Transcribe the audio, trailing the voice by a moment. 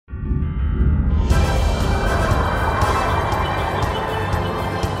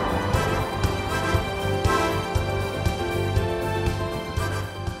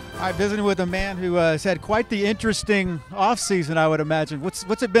right, visiting with a man who has had quite the interesting offseason, I would imagine.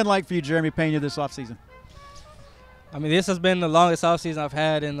 What's it been like for you, Jeremy Pena, this offseason? I mean, this has been the longest offseason I've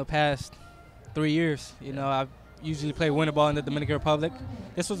had in the past 3 years. You know, I've usually played winter ball in the Dominican Republic.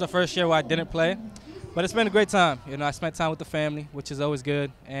 This was the first year where I didn't play, but it's been a great time. You know, I spent time with the family, which is always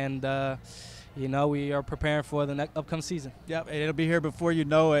good, and you know, we are preparing for the next upcoming season. Yep, it'll be here before you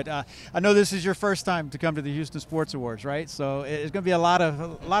know it. I know this is your first time to come to the Houston Sports Awards, right? So it's going to be a lot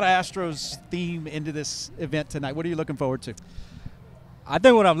of Astros theme into this event tonight. What are you looking forward to? I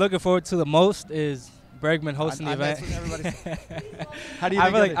think what I'm looking forward to the most is Bregman hosting the event. That's what everybody's How do you I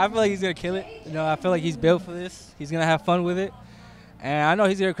think feel like he's gonna kill it. You know, I feel like he's built for this. He's gonna have fun with it, and I know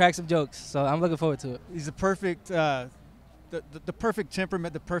he's gonna crack some jokes. So I'm looking forward to it. He's the perfect, the perfect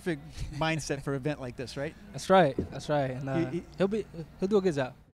temperament, the perfect mindset for an event like this, right? That's right. That's right. And he'll do a good job.